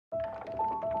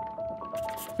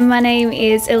My name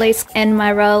is Elise and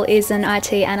my role is an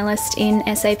IT analyst in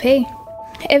SAP.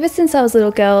 Ever since I was a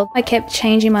little girl, I kept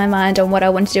changing my mind on what I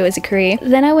wanted to do as a career.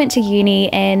 Then I went to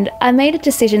uni and I made a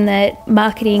decision that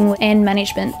marketing and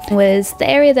management was the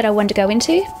area that I wanted to go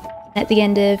into. At the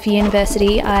end of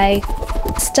university, I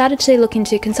started to look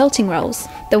into consulting roles.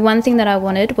 The one thing that I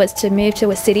wanted was to move to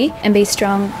a city and be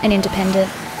strong and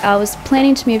independent. I was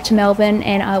planning to move to Melbourne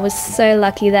and I was so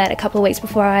lucky that a couple of weeks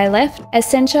before I left,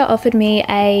 Accenture offered me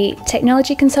a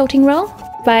technology consulting role.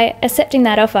 By accepting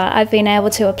that offer, I've been able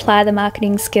to apply the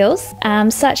marketing skills,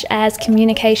 such as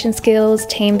communication skills,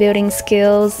 team building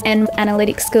skills, and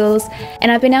analytics skills,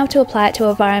 and I've been able to apply it to an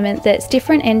environment that's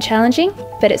different and challenging,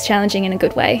 but it's challenging in a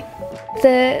good way.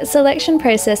 The selection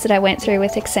process that I went through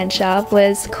with Accenture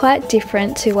was quite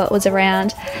different to what was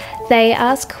around. They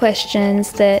asked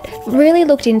questions that really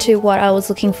looked into what I was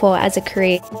looking for as a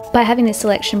career. By having this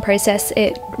selection process,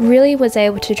 it really was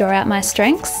able to draw out my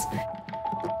strengths.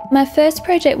 My first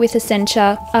project with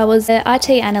Accenture, I was an IT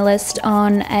analyst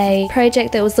on a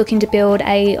project that was looking to build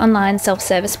an online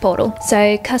self-service portal.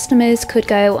 So customers could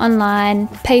go online,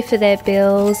 pay for their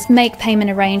bills, make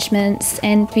payment arrangements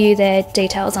and view their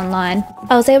details online.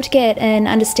 I was able to get an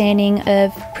understanding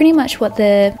of pretty much what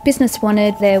the business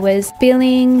wanted. There was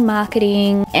billing,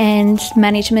 marketing and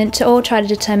management to all try to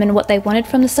determine what they wanted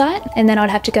from the site, and then I'd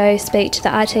have to go speak to the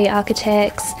IT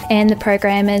architects and the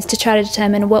programmers to try to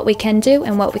determine what we can do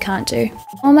and what we can't do.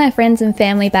 All my friends and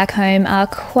family back home are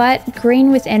quite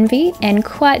green with envy and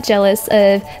quite jealous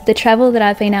of the travel that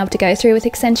I've been able to go through with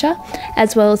Accenture,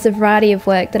 as well as the variety of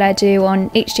work that I do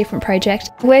on each different project.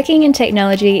 Working in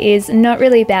technology is not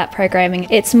really about programming,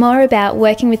 it's more about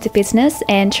working with the business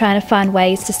and trying to find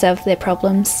ways to solve their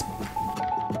problems.